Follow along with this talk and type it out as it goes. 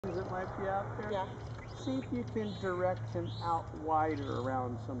that might be out there. Yeah. See if you can direct him out wider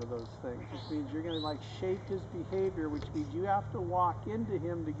around some of those things, which means you're going to like shape his behavior, which means you have to walk into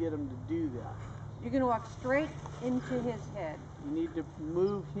him to get him to do that. You're going to walk straight into his head. You need to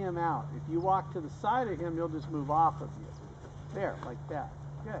move him out. If you walk to the side of him, he'll just move off of you. There, like that.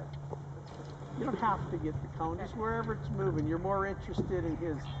 Good. You don't have to get the cone, just wherever it's moving. You're more interested in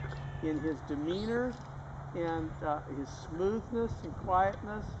his demeanor and his smoothness and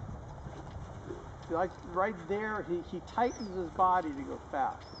quietness. Like right there, he tightens his body to go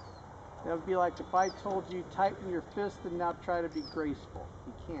fast. That would be like if I told you tighten your fist and now try to be graceful.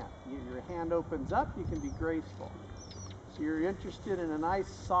 You can't. Your hand opens up, you can be graceful. So you're interested in a nice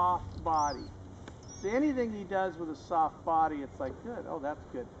soft body. So anything he does with a soft body, it's like, good, oh, that's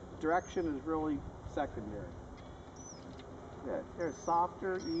good. Direction is really secondary. Good. They're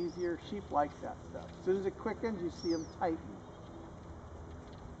softer, easier. Sheep like that stuff. As soon as it quickens, you see them tighten.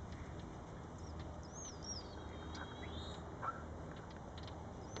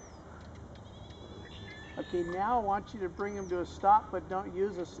 Okay, now I want you to bring him to a stop, but don't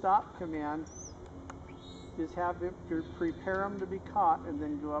use a stop command. Just have him prepare him to be caught and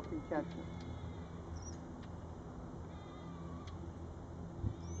then go up and catch him.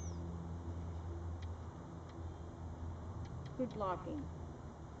 Good blocking.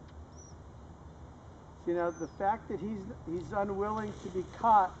 You know, the fact that he's unwilling to be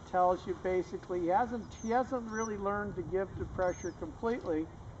caught tells you basically he hasn't really learned to give to pressure completely,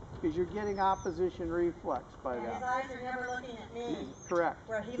 because you're getting opposition reflex by that. His eyes are never looking at me. Correct.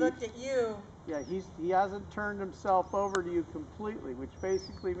 Where he looked at you. Yeah, he hasn't turned himself over to you completely, which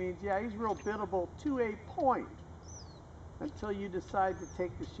basically means, yeah, he's real biddable to a point until you decide to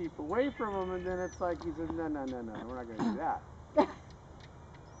take the sheep away from him, and then it's like he says, no, we're not going to do that.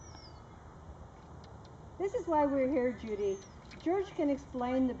 This is why we're here, Judy. George can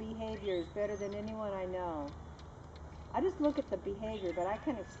explain the behaviors better than anyone I know. I just look at the behavior, but I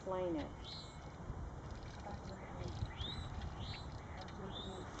can explain it.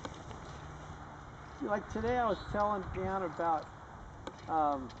 See, like today I was telling Dan about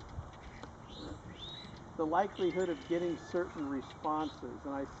the likelihood of getting certain responses,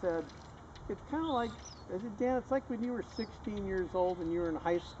 and I said, it's kind of like, I said, Dan, it's like when you were 16 years old and you were in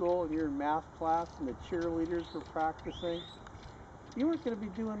high school and you're in math class and the cheerleaders were practicing. You weren't going to be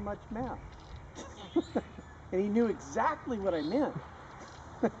doing much math. And he knew exactly what I meant.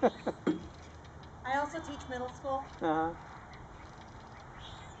 I also teach middle school. Uh-huh.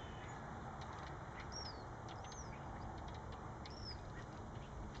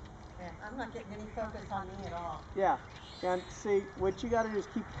 Yeah, I'm not getting any focus on me at all. Yeah. And see, what you got to do is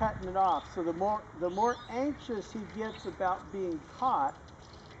keep cutting it off. So the more anxious he gets about being caught,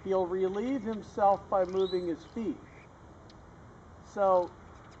 he'll relieve himself by moving his feet. So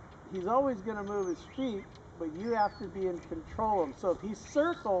he's always going to move his feet, but you have to be in control of him. So if he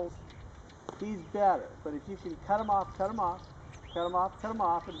circles, he's better. But if you can cut him off,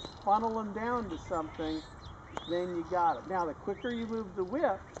 and funnel him down to something, then you got it. Now, the quicker you move the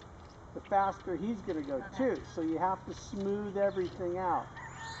whip, the faster he's going to go too. So you have to smooth everything out.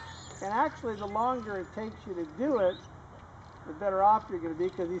 And actually, the longer it takes you to do it, the better off you're going to be,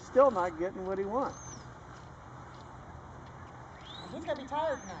 because he's still not getting what he wants. He's going to be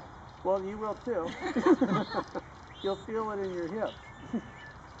tired tonight. Well, you will too. You'll feel it in your hips.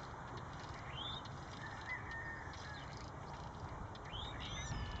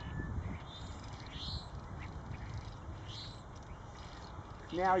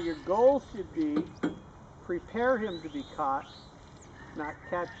 Now your goal should be prepare him to be caught, not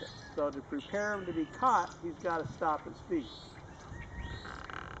catch him. So to prepare him to be caught, he's got to stop his feet.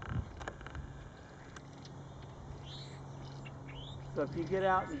 So if you get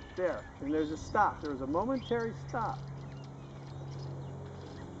out and there, and there's a stop, there's a momentary stop.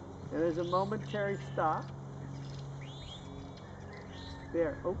 And there's a momentary stop.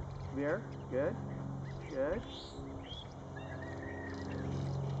 There, oh, there, good, good.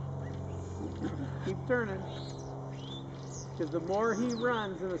 Keep turning. Because the more he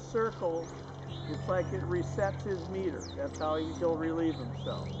runs in a circle, it's like it resets his meter. That's how he'll relieve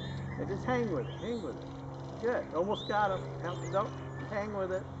himself. And just hang with it, hang with it. Good, almost got him. Don't hang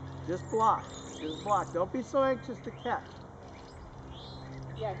with it. Just block, just block. Don't be so anxious to catch.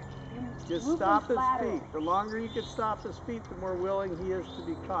 Yes. Just stop his feet. The longer you can stop his feet, the more willing he is to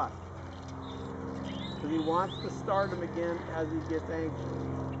be caught. Because he wants to start him again as he gets anxious.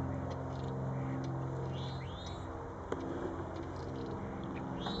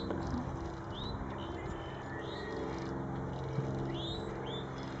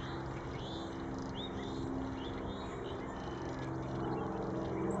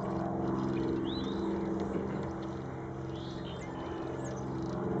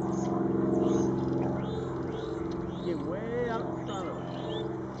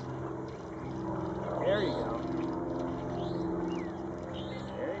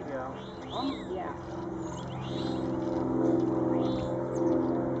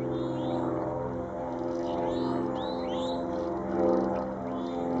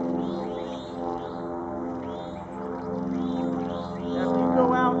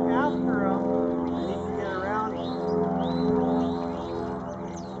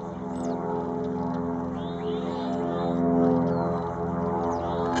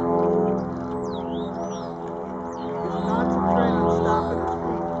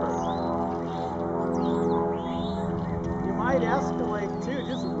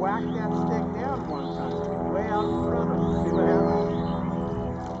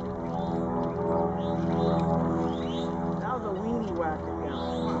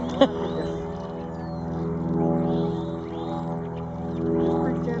 Just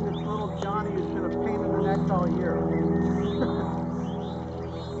pretend it's little Johnny who's been a pain in the neck all year.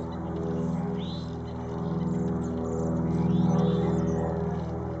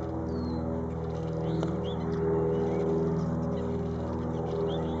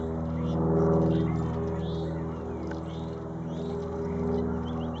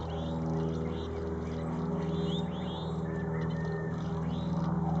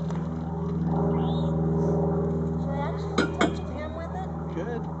 Should I actually touch him with it?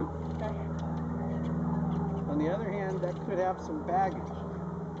 Good. Okay. On the other hand, that could have some baggage.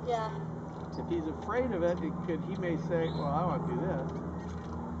 Yeah. If he's afraid of it, he may say, well, I want to do this.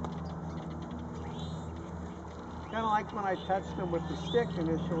 Kind of like when I touched him with the stick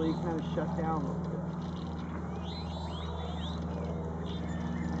initially, he kind of shut down a little bit.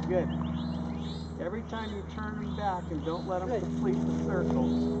 Good. Every time you turn him back and don't let him complete the circle.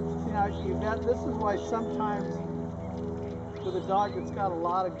 See, now, this is why sometimes with a dog that's got a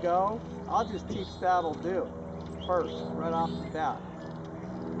lot of go, I'll just teach that'll do first, right off the bat.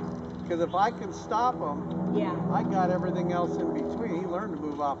 Because if I can stop him, Yeah. I got everything else in between. He learned to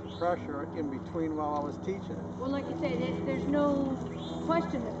move off the pressure in between while I was teaching it. Well, like you say, there's no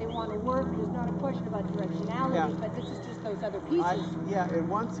question that they want to work. There's not a question about directionality, Yeah. but this is just those other pieces. And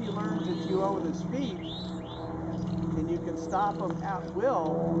once he learns that you own his feet, and you can stop him at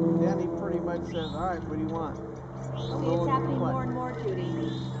will, then he pretty much says, all right, what do you want? I'm See, it's willing to happening play. more and more, Judy.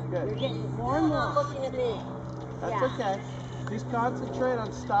 Good. You're getting it more and Not more. looking at me. That's Yeah. okay. Just concentrate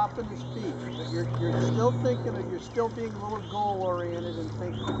on stopping his feet. But you're still thinking of, you're still being a little goal oriented and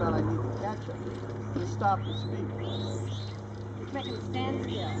thinking about I need to catch him. Just stop his feet. Just making it stand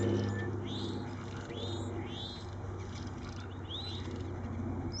still.